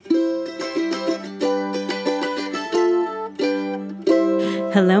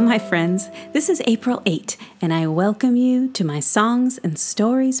Hello, my friends. This is April 8, and I welcome you to my Songs and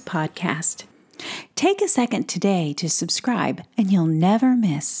Stories podcast. Take a second today to subscribe, and you'll never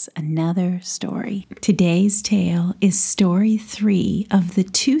miss another story. Today's tale is Story 3 of the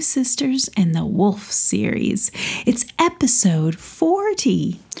Two Sisters and the Wolf series. It's episode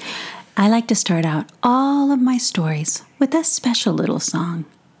 40. I like to start out all of my stories with a special little song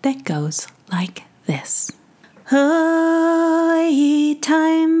that goes like this. Oh, ye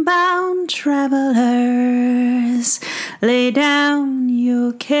time-bound travelers, lay down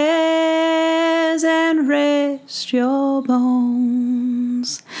your cares and rest your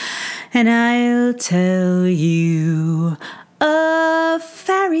bones, and I'll tell you a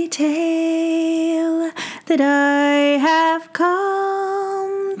fairy tale that I have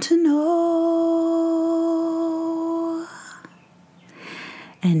come to know.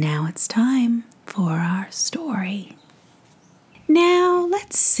 And now it's time for our story. Now,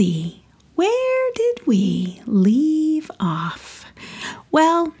 let's see. Where did we leave off?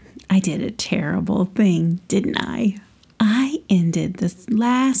 Well, I did a terrible thing, didn't I? I ended this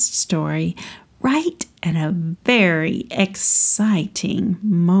last story right at a very exciting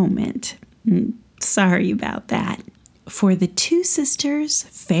moment. Sorry about that. For the two sisters,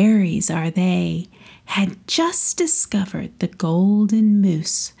 fairies are they, had just discovered the golden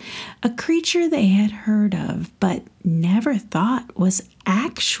moose, a creature they had heard of but never thought was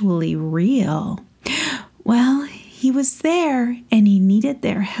actually real. Well, he was there and he needed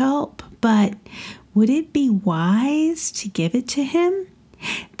their help, but would it be wise to give it to him?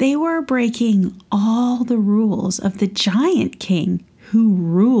 They were breaking all the rules of the giant king who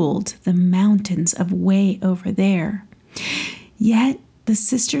ruled the mountains of way over there. Yet the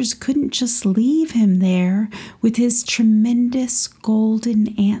sisters couldn't just leave him there with his tremendous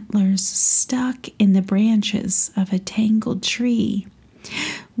golden antlers stuck in the branches of a tangled tree.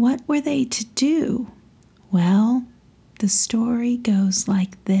 What were they to do? Well, the story goes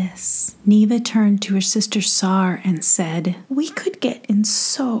like this. Neva turned to her sister Sar and said, "We could get in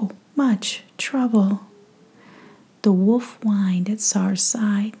so much trouble." The wolf whined at Sar's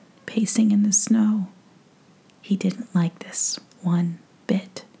side, pacing in the snow. He didn't like this one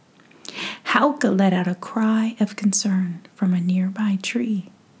bit. Hauke let out a cry of concern from a nearby tree.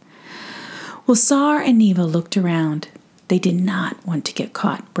 Well, Sar and Neva looked around. They did not want to get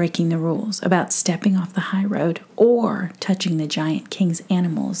caught breaking the rules about stepping off the high road or touching the giant king's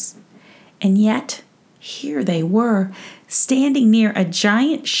animals. And yet, here they were, standing near a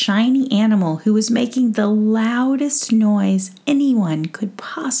giant shiny animal who was making the loudest noise anyone could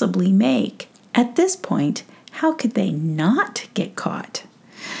possibly make. At this point, how could they not get caught?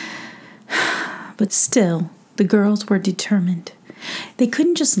 But still, the girls were determined. They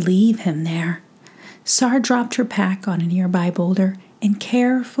couldn't just leave him there. Sar dropped her pack on a nearby boulder and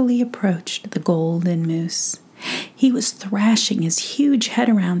carefully approached the golden moose. He was thrashing his huge head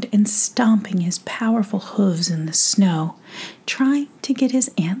around and stomping his powerful hooves in the snow, trying to get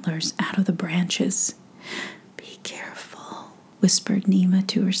his antlers out of the branches. "Be careful," whispered Neva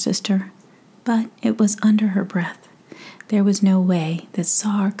to her sister. But it was under her breath. There was no way that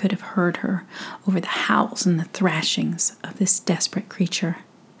Sar could have heard her over the howls and the thrashings of this desperate creature.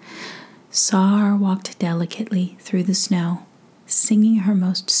 Sar walked delicately through the snow, singing her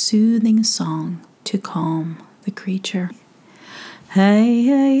most soothing song to calm the creature. Hey,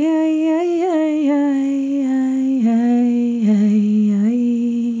 hey, hey, hey, hey, hey, hey, hey,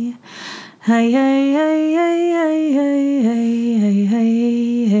 hey, hey, hey, hey, hey, hey, hey, hey,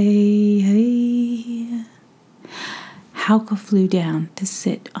 hey, hey. Hauke flew down to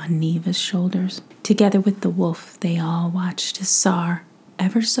sit on Neva's shoulders. Together with the wolf, they all watched as Sar,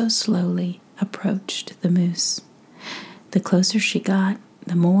 ever so slowly, approached the moose. The closer she got,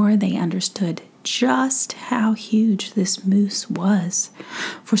 the more they understood just how huge this moose was,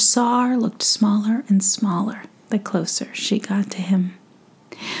 for Sar looked smaller and smaller the closer she got to him.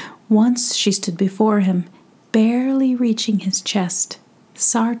 Once she stood before him, barely reaching his chest.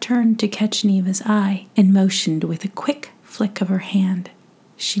 Sar turned to catch Neva's eye and motioned with a quick flick of her hand.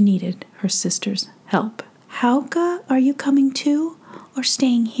 She needed her sister's help. "Hauke, are you coming too, or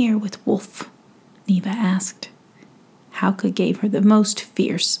staying here with Wolf?" Neva asked. Hauke gave her the most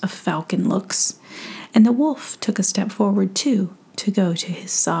fierce of falcon looks, and the wolf took a step forward too to go to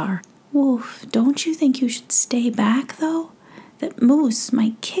his Sar. "Wolf, don't you think you should stay back, though? That moose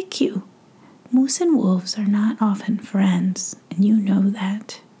might kick you. Moose and wolves are not often friends, and you know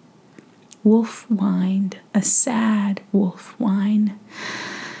that." Wolf whined, a sad wolf whine.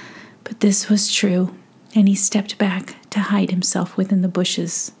 But this was true, and he stepped back to hide himself within the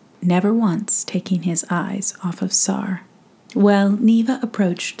bushes, never once taking his eyes off of Sar. Well, Neva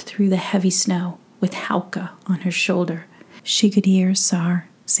approached through the heavy snow with Hauka on her shoulder. She could hear Sar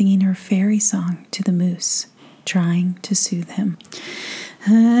singing her fairy song to the moose, trying to soothe him.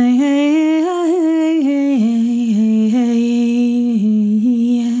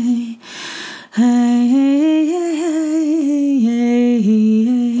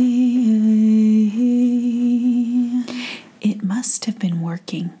 It must have been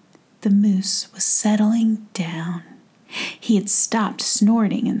working. The moose was settling down. He had stopped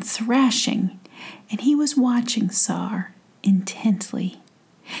snorting and thrashing, and he was watching Sar intently.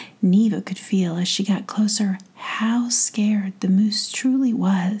 Neva could feel as she got closer how scared the moose truly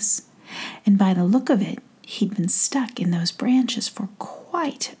was, and by the look of it, he'd been stuck in those branches for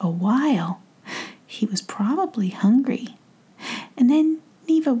quite a while. He was probably hungry. And then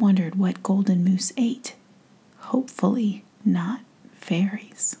Neva wondered what Golden Moose ate. Hopefully not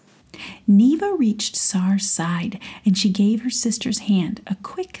fairies. Neva reached Sar's side, and she gave her sister's hand a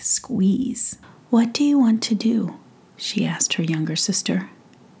quick squeeze. "What do you want to do?" she asked her younger sister.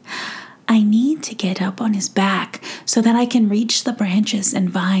 "I need to get up on his back so that I can reach the branches and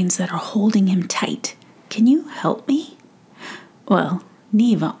vines that are holding him tight. Can you help me?" Well,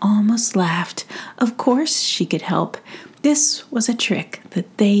 Neva almost laughed. Of course she could help. This was a trick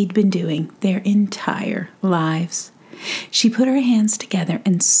that they'd been doing their entire lives. She put her hands together,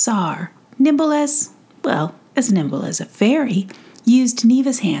 and Sar, nimble as a fairy, used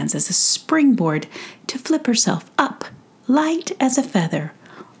Neva's hands as a springboard to flip herself up, light as a feather,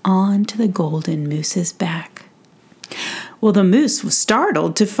 onto the Golden Moose's back. Well, the moose was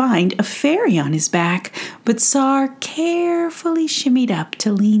startled to find a fairy on his back, but Sar carefully shimmied up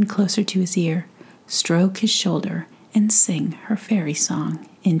to lean closer to his ear, stroke his shoulder, and sing her fairy song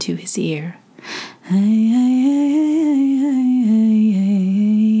into his ear.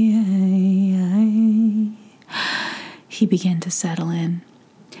 He began to settle in,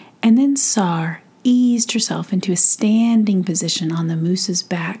 and then Sar eased herself into a standing position on the moose's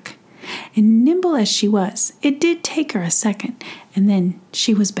back. And nimble as she was, it did take her a second, and then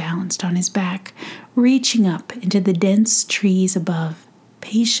she was balanced on his back, reaching up into the dense trees above,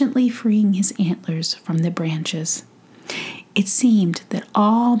 patiently freeing his antlers from the branches. It seemed that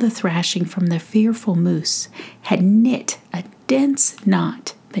all the thrashing from the fearful moose had knit a dense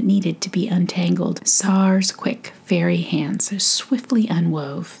knot that needed to be untangled. Sar's quick fairy hands swiftly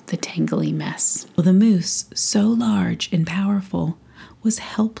unwove the tangly mess. Well, the moose, so large and powerful, was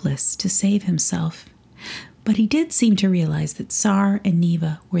helpless to save himself. But he did seem to realize that Sar and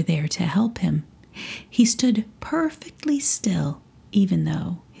Neva were there to help him. He stood perfectly still, even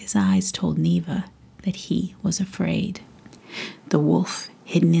though his eyes told Neva that he was afraid. The wolf,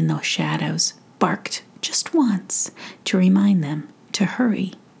 hidden in those shadows, barked just once to remind them to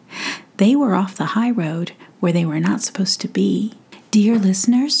hurry. They were off the high road where they were not supposed to be. Dear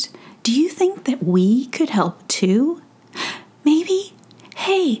listeners, do you think that we could help too? Maybe,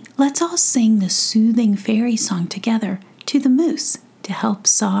 hey, let's all sing the soothing fairy song together to the moose to help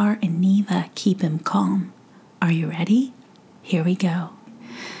Sar and Neva keep him calm. Are you ready? Here we go.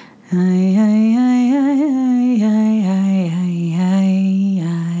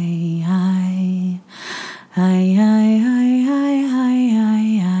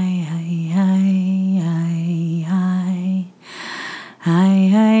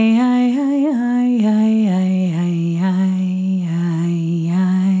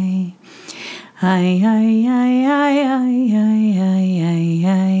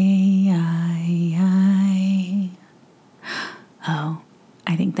 Oh,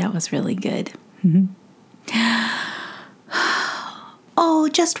 I think that was really good. Oh,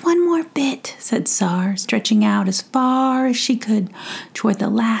 just one more bit, said Sar, stretching out as far as she could toward the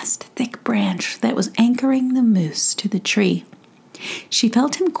last thick branch that was anchoring the moose to the tree. She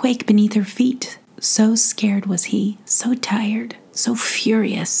felt him quake beneath her feet. So scared was he, so tired, so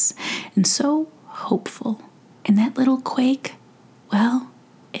furious, and so hopeful. And that little quake, well,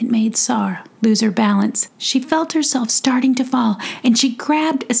 it made Sar lose her balance. She felt herself starting to fall, and she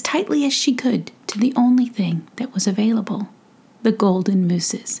grabbed as tightly as she could to the only thing that was available, the Golden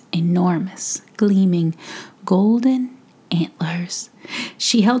Moose's enormous, gleaming, golden antlers.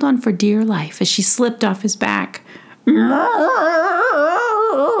 She held on for dear life as she slipped off his back.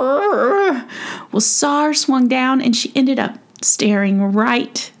 Well, Sar swung down, and she ended up staring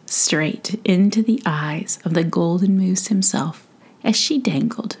right straight into the eyes of the Golden Moose himself as she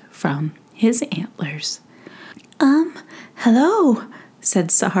dangled from his antlers. Hello, said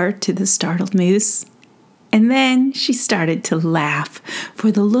Sar to the startled moose. And then she started to laugh,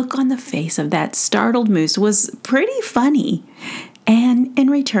 for the look on the face of that startled moose was pretty funny. And in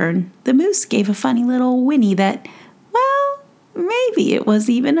return, the moose gave a funny little whinny that, well, maybe it was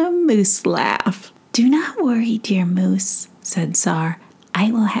even a moose laugh. "Do not worry, dear moose," said Tsar.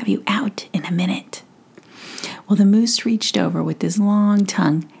 "I will have you out in a minute." Well, the moose reached over with his long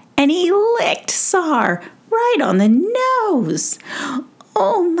tongue, and he licked Tsar right on the nose.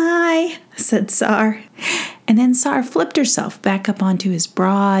 "Oh my," said Tsar. And then Tsar flipped herself back up onto his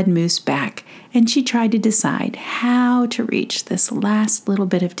broad moose back, and she tried to decide how to reach this last little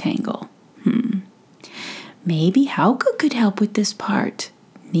bit of tangle. Maybe Hauka could help with this part,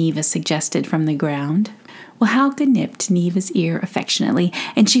 Neva suggested from the ground. Well, Hauka nipped Neva's ear affectionately,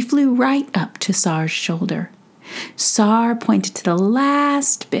 and she flew right up to Tsar's shoulder. Tsar pointed to the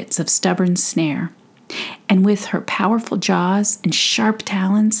last bits of stubborn snare, and with her powerful jaws and sharp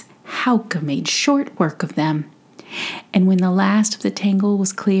talons, Hauka made short work of them. And when the last of the tangle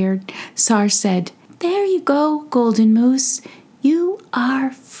was cleared, Tsar said, "There you go, Golden Moose. You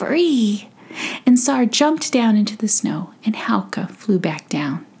are free." And Tsar jumped down into the snow, and Hauka flew back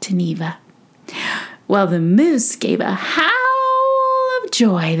down to Neva. Well, the moose gave a howl of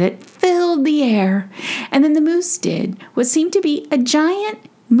joy that filled the air, and then the moose did what seemed to be a giant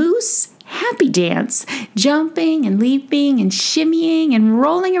moose happy dance, jumping and leaping and shimmying and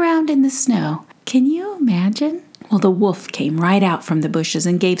rolling around in the snow. Can you imagine? Well, the wolf came right out from the bushes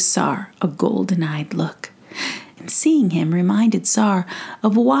and gave Tsar a golden-eyed look. And seeing him reminded Tsar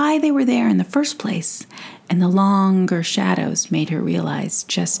of why they were there in the first place, and the longer shadows made her realize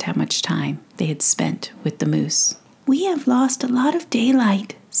just how much time they had spent with the moose. "We have lost a lot of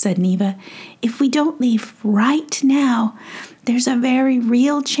daylight," said Neva. "If we don't leave right now, there's a very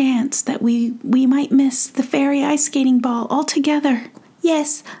real chance that we might miss the fairy ice skating ball altogether.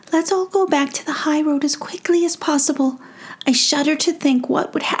 Yes, let's all go back to the high road as quickly as possible. I shudder to think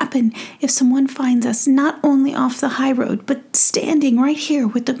what would happen if someone finds us not only off the high road, but standing right here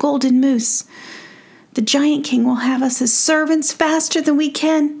with the golden moose. The giant king will have us as servants faster than we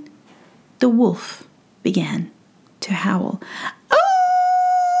can." The wolf began to howl. "Oh!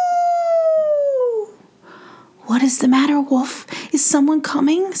 What is the matter, wolf? Is someone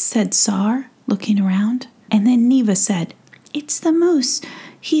coming?" said Tsar, looking around. And then Neva said, "It's the moose.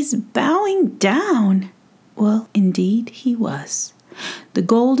 He's bowing down." Well, indeed he was. The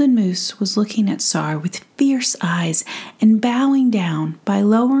golden moose was looking at Tsar with fierce eyes and bowing down by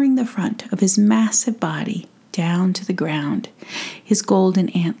lowering the front of his massive body down to the ground, his golden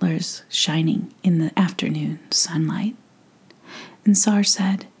antlers shining in the afternoon sunlight. And Tsar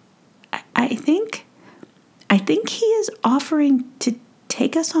said, I think he is offering to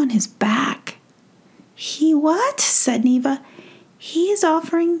take us on his back." "He what?" said Neva. "He is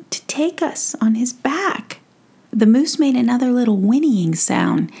offering to take us on his back." The moose made another little whinnying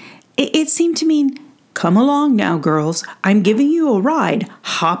sound. It seemed to mean, "Come along now, girls. I'm giving you a ride.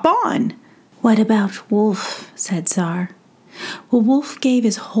 Hop on." "What about Wolf?" said Tsar. Well, Wolf gave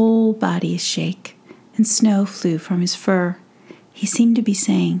his whole body a shake, and snow flew from his fur. He seemed to be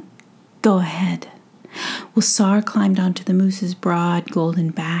saying, "Go ahead." Well, Tsar climbed onto the moose's broad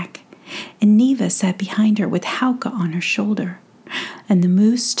golden back, and Neva sat behind her with Hauka on her shoulder. And the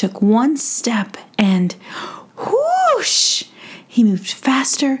moose took one step and whoosh! He moved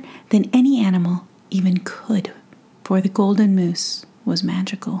faster than any animal even could, for the golden moose was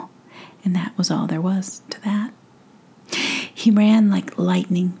magical, and that was all there was to that. He ran like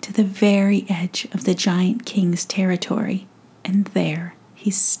lightning to the very edge of the giant king's territory, and there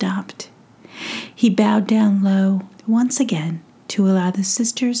he stopped. He bowed down low once again to allow the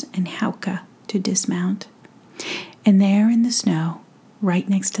sisters and Hauka to dismount. And there in the snow, right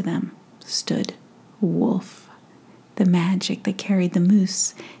next to them, stood Wolf. The magic that carried the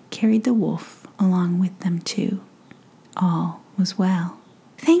moose carried the wolf along with them too. All was well.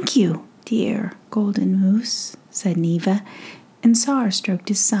 "Thank you, dear golden moose," said Neva, and Tsar stroked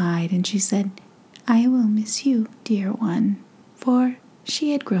his side, and she said, "I will miss you, dear one," for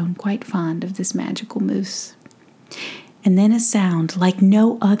she had grown quite fond of this magical moose. And then a sound like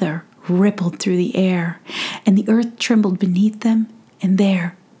no other rippled through the air, and the earth trembled beneath them, and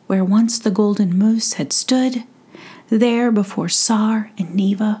there, where once the golden moose had stood, there before Tsar and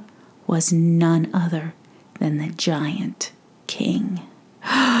Neva was none other than the giant king.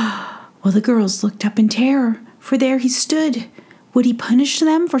 Well, the girls looked up in terror, for there he stood. Would he punish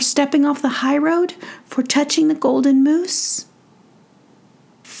them for stepping off the high road, for touching the golden moose?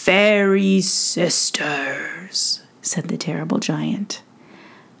 "Fairy sisters," said the terrible giant,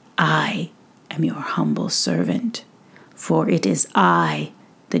 "I am your humble servant, for it is I,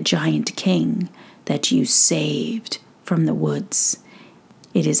 the giant king, that you saved from the woods.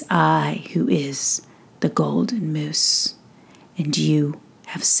 It is I who is the golden moose, and you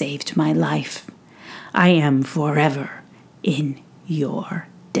have saved my life. I am forever in your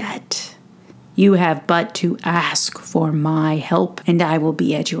debt. You have but to ask for my help, and I will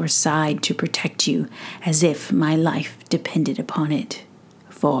be at your side to protect you as if my life depended upon it.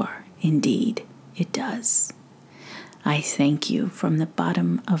 For indeed it does. I thank you from the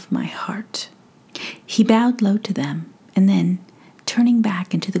bottom of my heart." He bowed low to them, and then, turning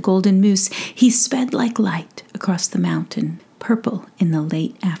back into the golden moose, he sped like light across the mountain, purple in the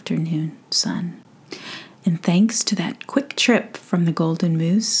late afternoon sun. And thanks to that quick trip from the golden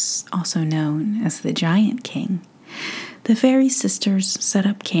moose, also known as the Giant King, the fairy sisters set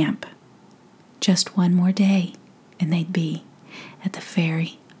up camp. Just one more day, and they'd be at the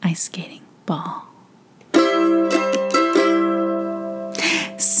fairy ice skating ball.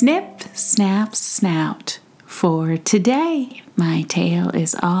 Snip, snap, snout. For today, my tale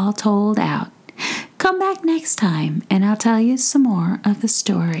is all told out. Come back next time, and I'll tell you some more of the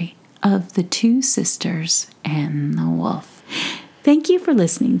story of the two sisters and the wolf. Thank you for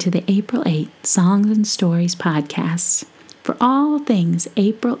listening to the April 8 Songs and Stories podcast. For all things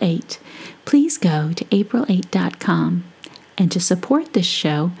April 8, please go to april8.com. And to support this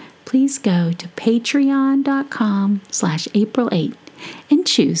show, please go to patreon.com/April8 and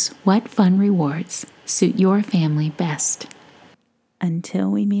choose what fun rewards suit your family best.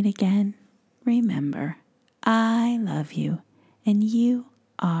 Until we meet again, remember, I love you, and you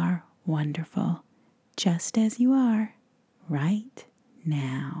are wonderful, just as you are right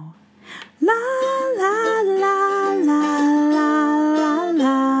now. La la la la.